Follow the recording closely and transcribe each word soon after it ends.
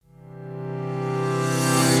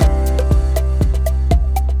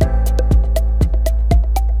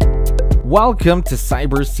Welcome to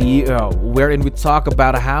Cyber CEO, wherein we talk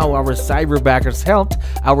about how our cyberbackers helped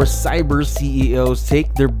our cyber CEOs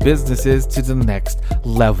take their businesses to the next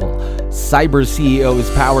level. Cyber CEO is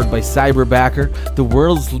powered by Cyberbacker, the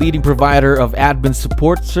world's leading provider of admin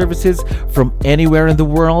support services from anywhere in the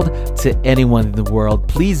world to anyone in the world.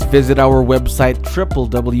 Please visit our website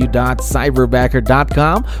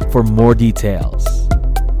www.cyberbacker.com for more details.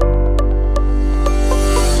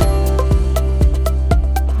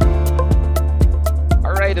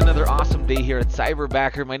 Another awesome day here at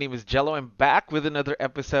Cyberbacker. My name is Jello. I'm back with another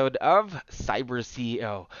episode of Cyber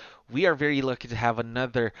CEO. We are very lucky to have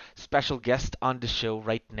another special guest on the show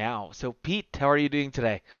right now. So, Pete, how are you doing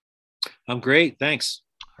today? I'm great, thanks.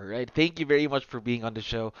 All right. Thank you very much for being on the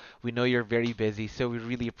show. We know you're very busy, so we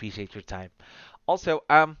really appreciate your time. Also,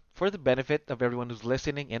 for the benefit of everyone who's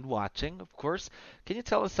listening and watching, of course, can you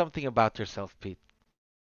tell us something about yourself, Pete?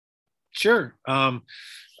 Sure.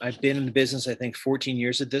 I've been in the business, I think, 14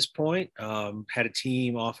 years at this point. Had a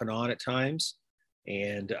team off and on at times,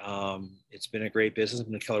 and it's been a great business. I've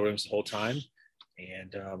been in Keller Williams the whole time,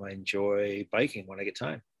 and I enjoy biking when I get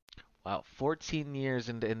time. Wow, 14 years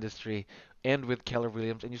in the industry and with Keller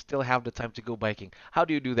Williams, and you still have the time to go biking. How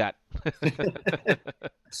do you do that?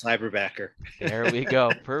 Cyberbacker. There we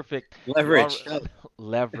go. Perfect. You are Leverage. Oh,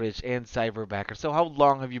 leverage and cyberbacker. So how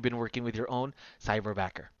long have you been working with your own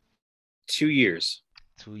cyberbacker? 2 years.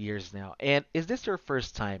 2 years now. And is this your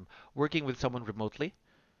first time working with someone remotely?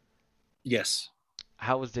 Yes,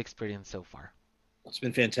 How was the experience so far? it's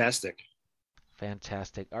been fantastic.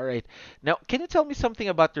 Fantastic. All right. Now, can you tell me something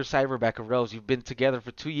about your cyberbacker roles? You've been together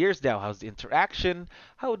for 2 years now. How's the interaction?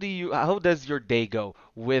 How does your day go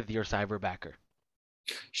with your cyberbacker?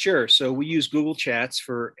 Sure. So we use Google Chats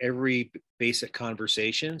for every basic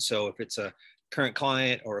conversation. So if it's a current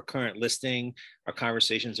client or a current listing, our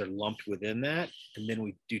conversations are lumped within that. And then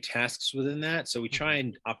we do tasks within that. So we try Mhm.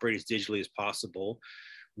 and operate as digitally as possible.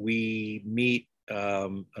 We meet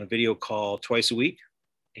on a video call twice a week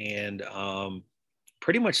and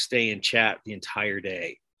pretty much stay in chat the entire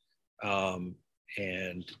day. Um,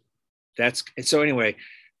 and and so anyway,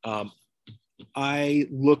 um, I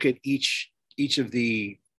look at each of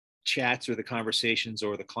the chats or the conversations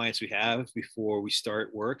or the clients we have before we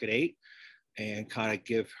start work at 8 and kind of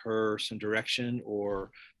give her some direction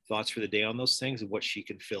or thoughts for the day on those things and what she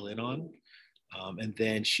can fill in on. And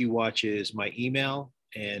then she watches my email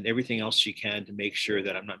and everything else she can to make sure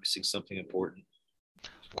that I'm not missing something important.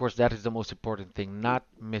 Of course, that is the most important thing, not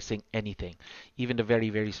missing anything, even the very,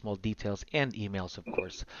 very small details and emails, of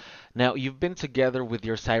course. Now, you've been together with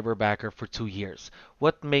your cyberbacker for 2 years.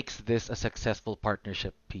 What makes this a successful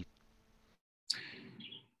partnership, Pete?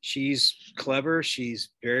 She's clever. She's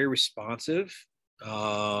very responsive.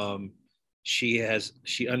 Um, she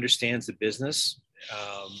understands the business,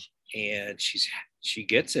 um, and she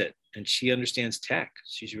gets it, and she understands tech.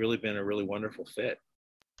 She's really been a really wonderful fit.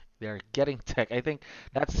 They're getting tech. I think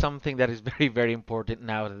that's something that is very, very important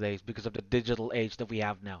nowadays because of the digital age that we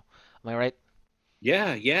have now. Am I right?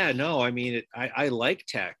 Yeah, yeah, no, I mean, I like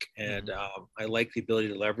tech, and Hmm. I like the ability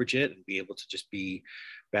to leverage it and be able to just be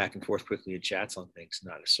back and forth quickly in chats on things,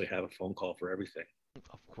 not necessarily have a phone call for everything.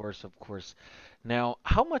 Of course, of course. Now,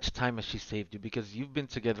 how much time has she saved you? Because you've been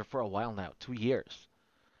together for a while now, 2 years.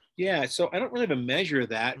 Yeah, so I don't really have a measure of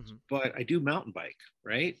that, Hmm. but I do mountain bike,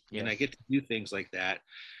 right? And I Yes. get to do things like that.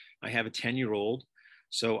 I have a 10-year-old,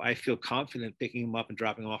 so I feel confident picking him up and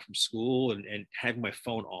dropping him off from school and having my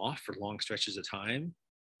phone off for long stretches of time.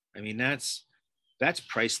 I mean, that's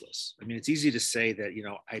priceless. I mean, it's easy to say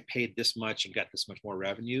that, I paid this much and got this much more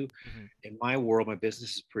revenue. Hmm. In my world, my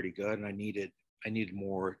business is pretty good and I needed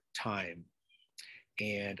more time.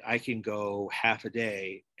 And I can go half a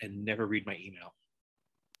day and never read my email.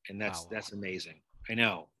 And that's Wow. that's amazing. I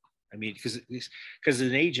know. I mean, because as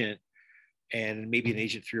an agent, and maybe an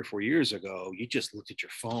agent 3 or 4 years ago, you just looked at your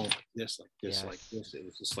phone like this, like this, like Yes. this. It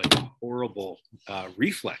was just like a horrible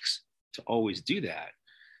reflex to always do that.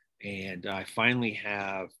 And I finally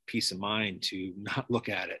have peace of mind to not look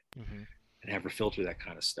at it Hmm. and have her filter that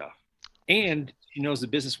kind of stuff. And she knows the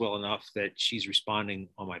business well enough that she's responding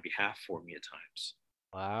on my behalf for me at times.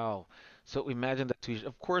 Wow. So imagine that tuition.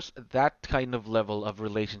 Of course, that kind of level of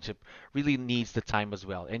relationship really needs the time as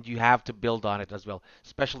well, and you have to build on it as well,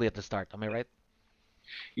 especially at the start. Am I right?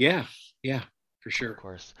 Yeah, yeah, for Of sure.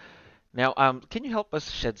 course. Now, can you help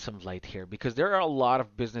us shed some light here? Because there are a lot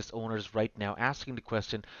of business owners right now asking the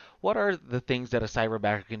question, what are the things that a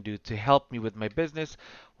cyberbacker can do to help me with my business?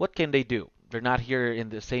 What can they do? They're not here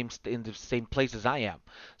in in the same place as I am.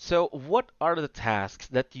 So, what are the tasks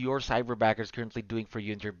that your cyberbacker is currently doing for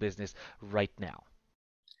you in your business right now?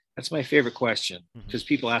 That's my favorite question Hmm. because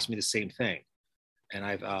people ask me the same thing, and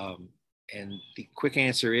and the quick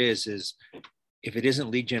answer is if it isn't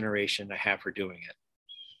lead generation, I have her doing it.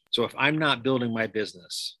 So if I'm not building my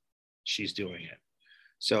business, she's doing it.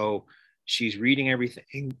 So she's reading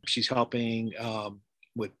everything. She's helping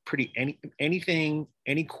with anything,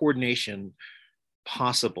 any coordination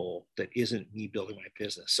possible that isn't me building my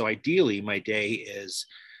business. So ideally, my day is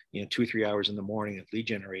 2 or 3 hours in the morning of lead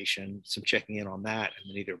generation, some checking in on that, and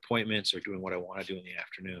then either appointments or doing what I want to do in the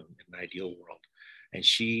afternoon in an ideal world. And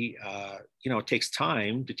she, it takes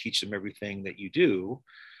time to teach them everything that you do,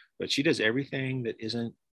 but she does everything that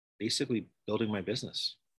isn't basically building my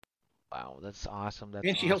business. Wow, that's awesome. That's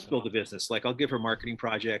And she helps awesome. build the business. Like I'll give her marketing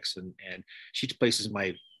projects, and she places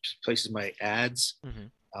my ads,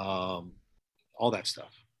 Hmm. um, all that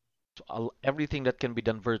stuff. So everything that can be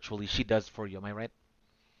done virtually, she does for you. Am I right?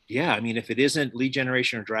 Yeah, I mean, if it isn't lead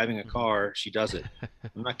generation or driving a Hmm. car, she does it.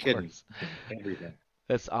 I'm not Of kidding. course. Everything.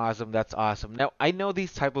 That's awesome. That's awesome. Now, I know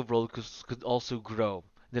these type of roles could also grow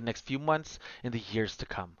in the next few months and the years to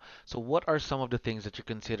come. So, what are some of the things that you're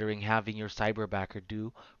considering having your cyberbacker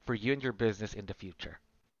do for you and your business in the future?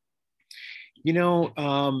 You know,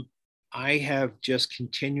 um, I have just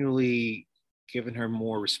continually given her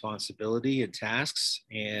more responsibility and tasks,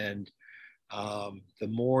 and the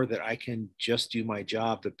more that I can just do my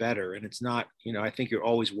job, the better. And it's not, I think you're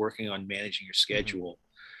always working on managing your Hmm. schedule,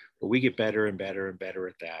 but we get better and better and better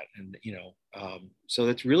at that. And so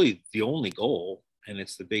that's really the only goal, and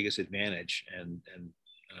it's the biggest advantage, and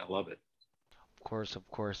I love it. Of course, of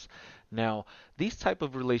course. Now, these type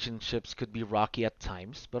of relationships could be rocky at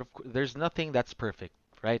times, but there's nothing that's perfect,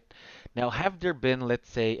 right? Now, have there been, let's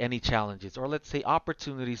say, any challenges or let's say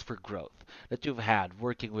opportunities for growth that you've had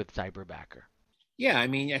working with Cyberbacker? Yeah, I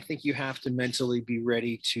mean, I think you have to mentally be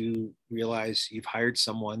ready to realize you've hired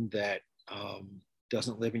someone that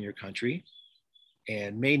doesn't live in your country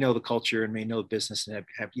and may know the culture and may know the business and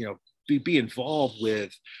be involved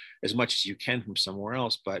with as much as you can from somewhere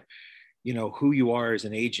else. But who you are as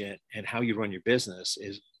an agent and how you run your business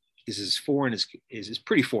is as foreign as is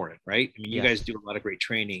pretty foreign, right? I mean, you guys Yes. do a lot of great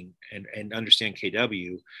training and understand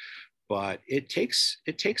KW, but it takes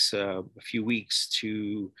a few weeks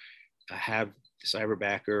to have the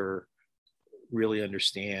cyberbacker really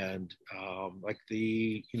understand like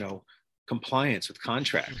the compliance with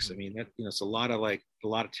contracts. I Hmm. mean, that it's a lot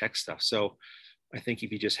of tech stuff. So I think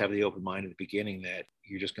if you just have the open mind at the beginning that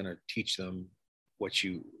you're just going to teach them what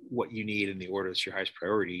you need in the order that's your highest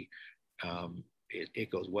priority, it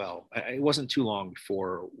goes well. It wasn't too long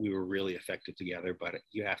before we were really effective together, but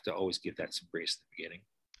you have to always give that some grace at the beginning.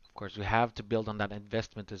 Of course, we have to build on that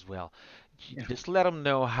investment as well. Yeah. Just let them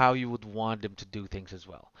know how you would want them to do things as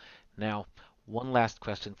well. Now, one last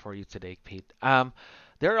question for you today, Pete.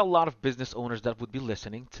 There are a lot of business owners that would be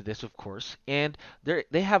listening to this, of course, and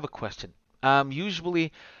they have a question.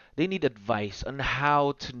 Usually, they need advice on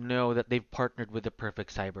how to know that they've partnered with the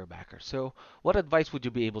perfect cyberbacker. So, what advice would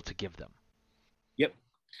you be able to give them? Yep.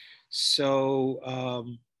 So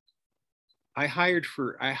I hired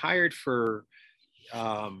for I hired for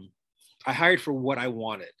um, I hired for what I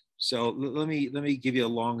wanted. So let me give you a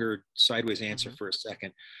longer sideways answer Hmm. for a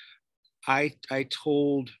second. I've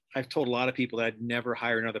told a lot of people that I'd never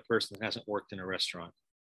hire another person that hasn't worked in a restaurant.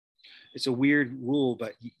 It's a weird rule,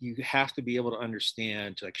 but you have to be able to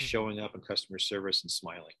understand like Hmm. showing up in customer service and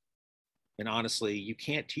smiling. And honestly, you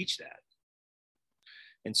can't teach that.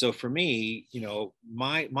 And so for me,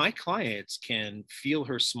 my clients can feel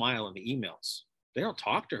her smile in the emails. They don't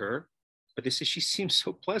talk to her, but they say she seems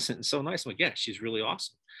so pleasant and so nice. I'm like, yeah, she's really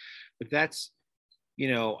awesome. But that's,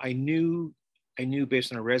 I knew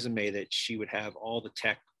based on her resume that she would have all the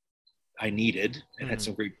tech I needed and had Hmm.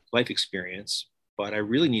 some great life experience, but I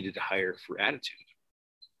really needed to hire for attitude.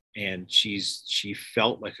 And she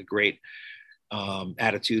felt like a great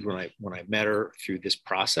attitude when I met her through this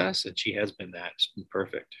process, and she has been that. It's been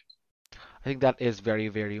perfect. I think that is very,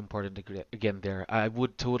 very important again there. I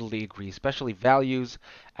would totally agree, especially values,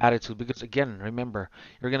 attitude, because again, remember,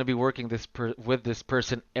 you're going to be working with this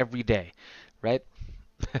person every day, right?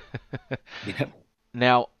 Yeah.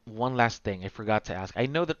 Now, one last thing I forgot to ask. I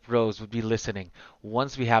know that Rose would be listening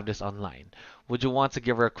once we have this online. Would you want to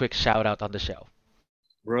give her a quick shout out on the show?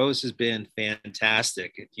 Rose has been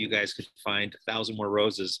fantastic. If you guys could find 1,000 more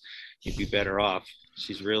roses, you'd be better off.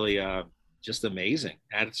 She's really just amazing.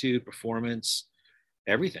 Attitude, performance,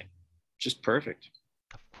 everything. Just perfect.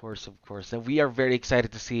 Of course, of course. And we are very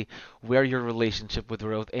excited to see where your relationship with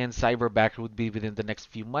Rose and Cyberbacker would be within the next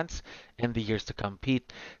few months and the years to come.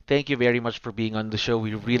 Pete, thank you very much for being on the show.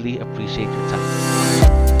 We really appreciate your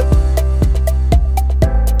time.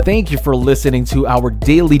 Thank you for listening to our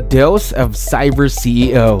daily dose of Cyber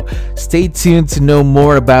CEO. Stay tuned to know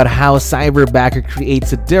more about how Cyberbacker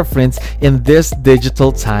creates a difference in this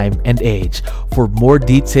digital time and age. For more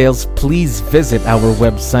details, please visit our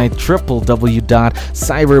website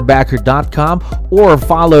www.cyberbacker.com or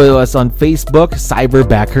follow us on Facebook,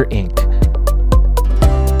 Cyberbacker Inc.